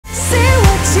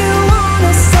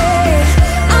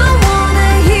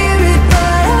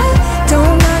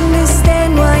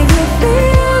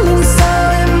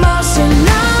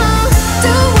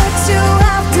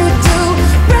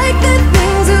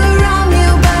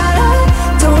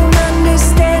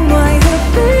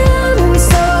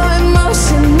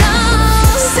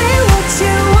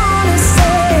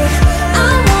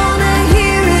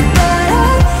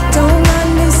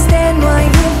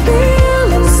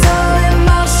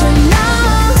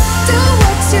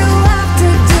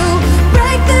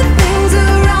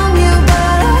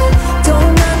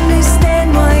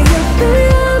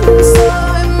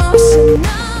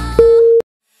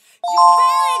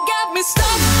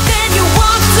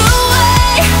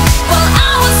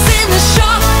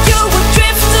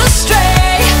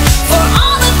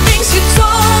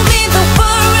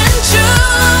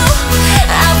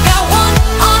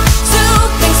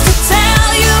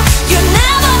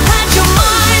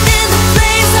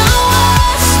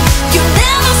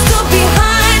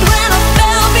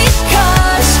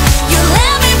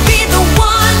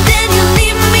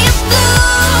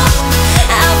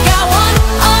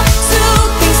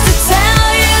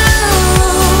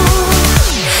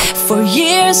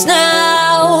Cause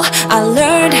now I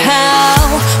learned how.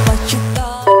 What you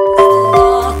thought was the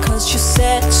law, cause you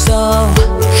said so.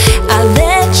 I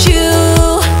let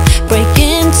you break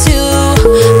into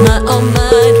my own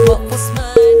mind. What was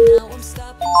mine, now I'm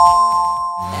stopping.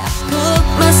 I put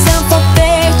myself up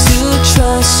there to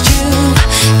trust you,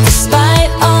 despite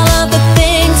all of the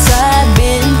things I've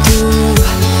been through.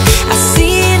 I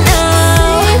see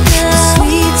now the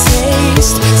sweet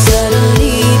taste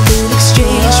suddenly been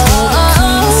exchanged for a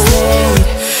clean slate.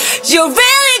 You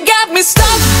really got me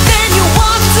stuck, then you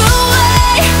walked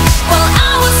away. While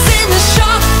I was in the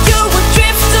shock, you would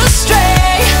drift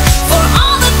astray. For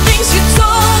all the things you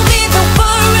told me that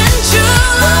weren't true.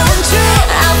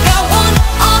 I've got one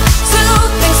or two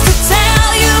things to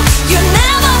tell you. You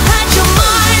never had your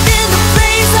mind in the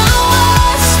place I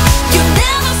was. You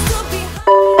never stood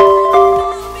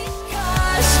behind me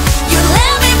because you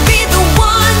let me be the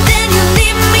one, then you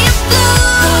leave me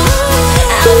blue.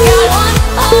 I've got one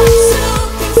or two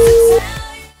things to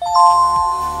tell you.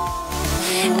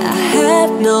 I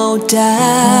have no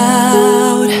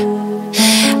doubt,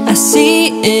 I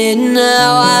see it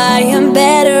now, I am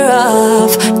better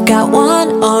off. Got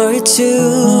one or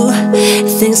two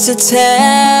things to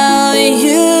tell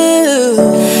you.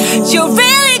 You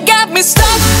really got me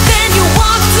stuck, then you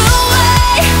walked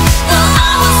away. While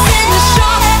I was in the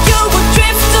shock, you would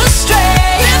drift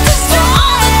astray. For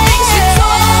all the things you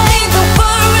told me that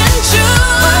weren't true.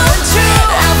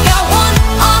 I've got one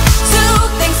or two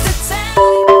things to tell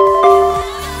you.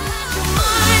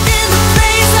 Mind in the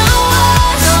place I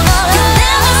was. You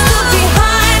never stood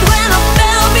behind when I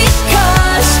fell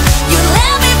because you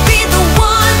let me be the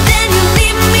one, then you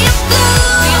leave me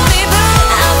blue.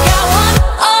 I've got one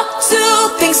or two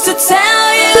things to tell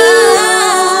you.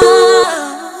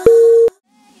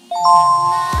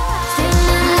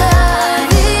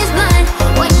 Love is blind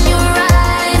when your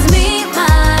eyes meet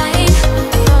mine.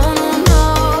 Oh no,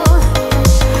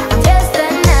 I'm just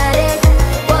an addict.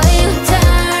 Boy, you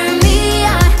turn me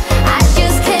on. I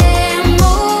just can't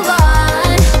move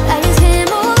on. I just can't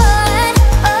move on.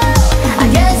 Oh, I'm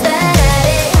just an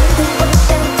addict.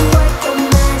 Work your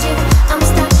magic. I'm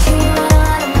stuck here on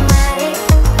automatic.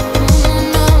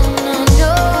 No,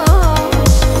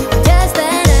 just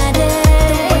an addict.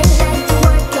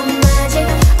 Work your magic.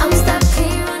 I'm stuck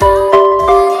here on automatic.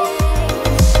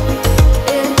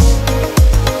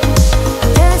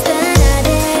 Just an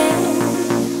addict.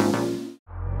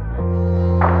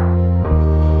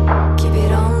 Keep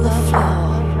it on the floor,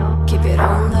 keep it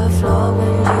on the floor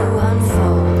when you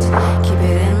unfold. Keep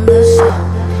it in the zone.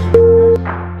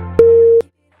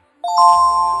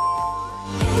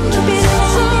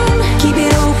 Keep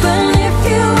it open if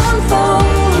you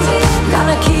unfold.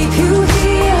 Gotta keep you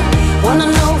here. Wanna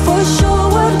know for sure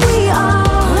what we are.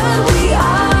 What we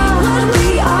are, what we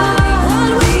are,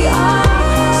 what we are.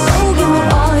 So give me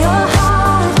all your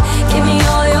heart, give me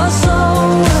all your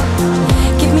soul.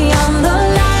 Give me on the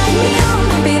line,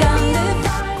 keep it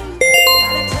undefined.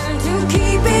 Gotta turn to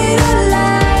keep it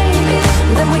alive.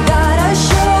 Then we gotta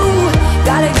show,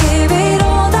 gotta give it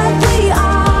all that we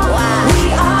are. We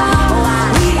are,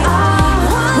 we are,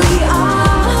 we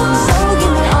are. So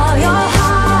give me all your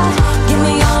heart, give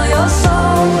me all your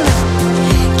soul.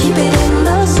 Keep it in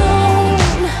the zone.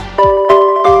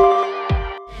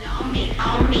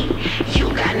 On me, you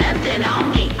got nothing on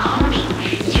me,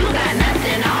 you got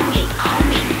nothing on me, I'm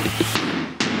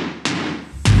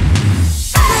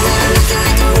looking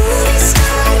like a movie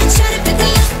star. Try to pick me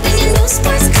up in your new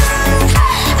sports car.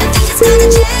 I think it's called a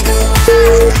Jaguar.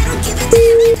 I don't give a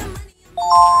damn like the money.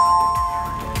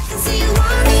 Can see you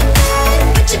want me bad,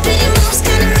 but your pretty moves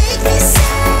kinda make me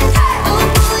sad. Oh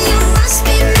boy, you must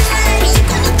be mad. You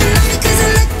got nothing on me 'cause I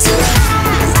look too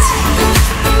hot.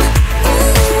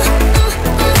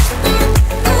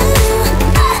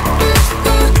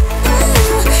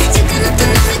 You got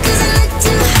nothing on me 'cause I look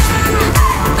too hot.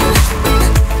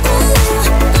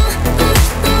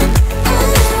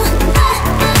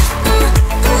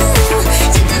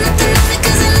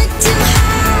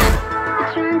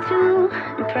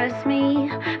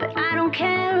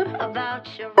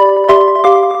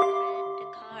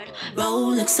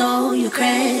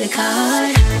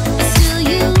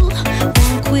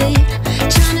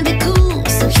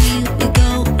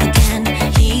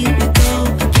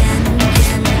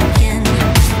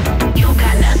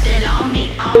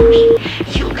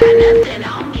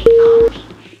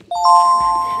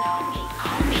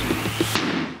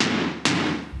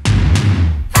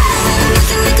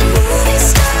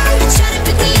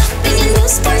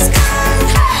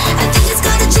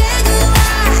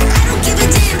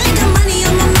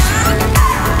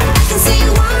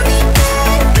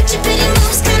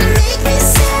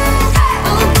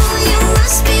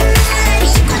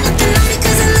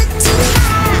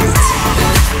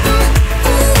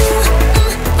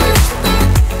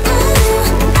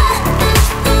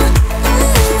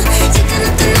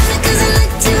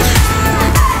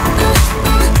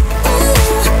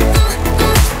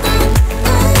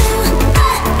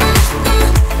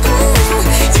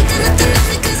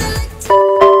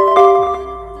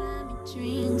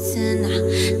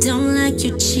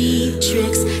 cheap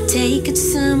tricks. Take it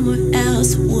somewhere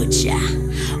else, would ya?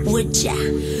 Would ya?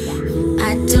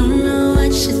 I don't know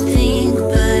what you think,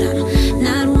 but I'm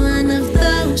not one of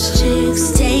those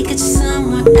chicks. Take it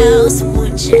somewhere else,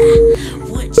 would ya?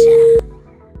 Would ya?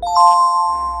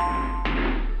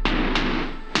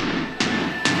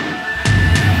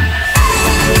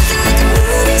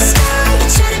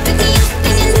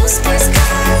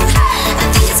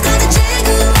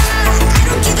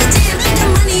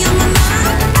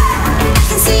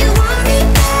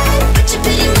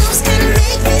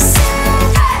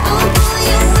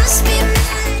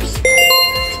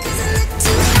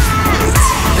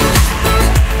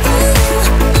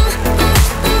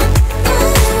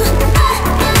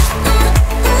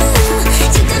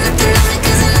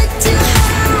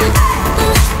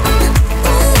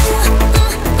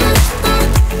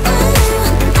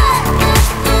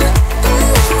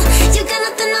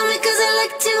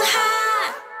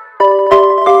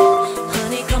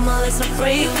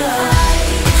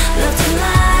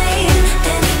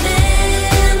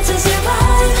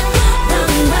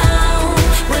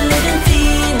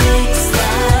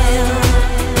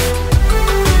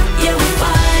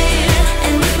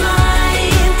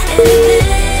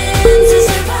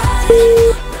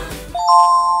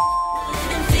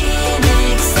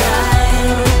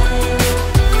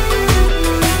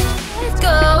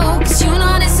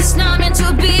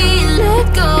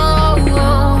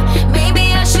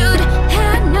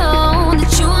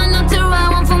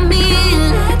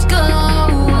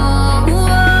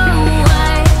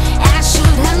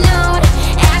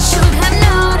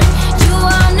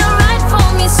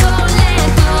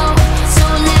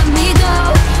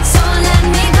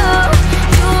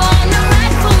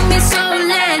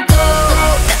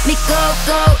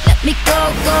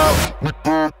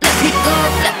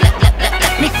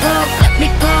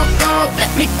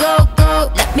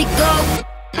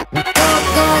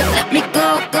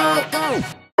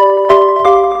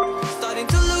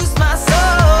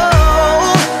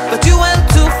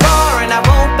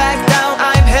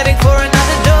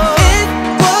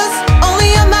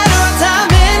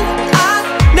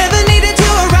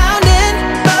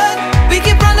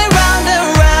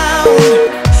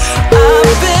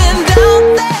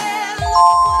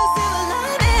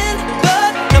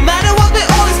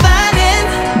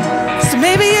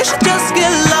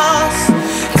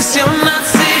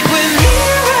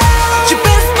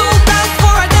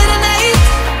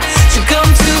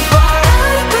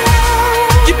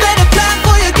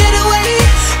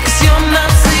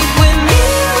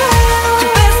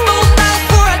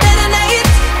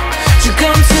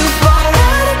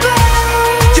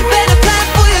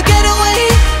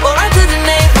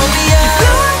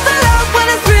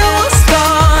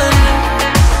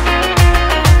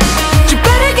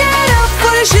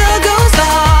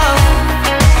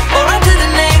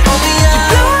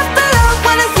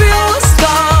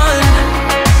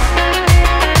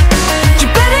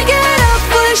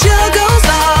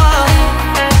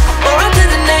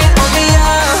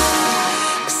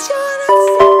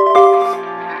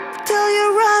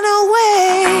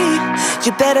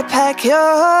 You better pack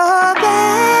your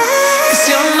bags, 'cause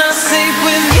you're not safe with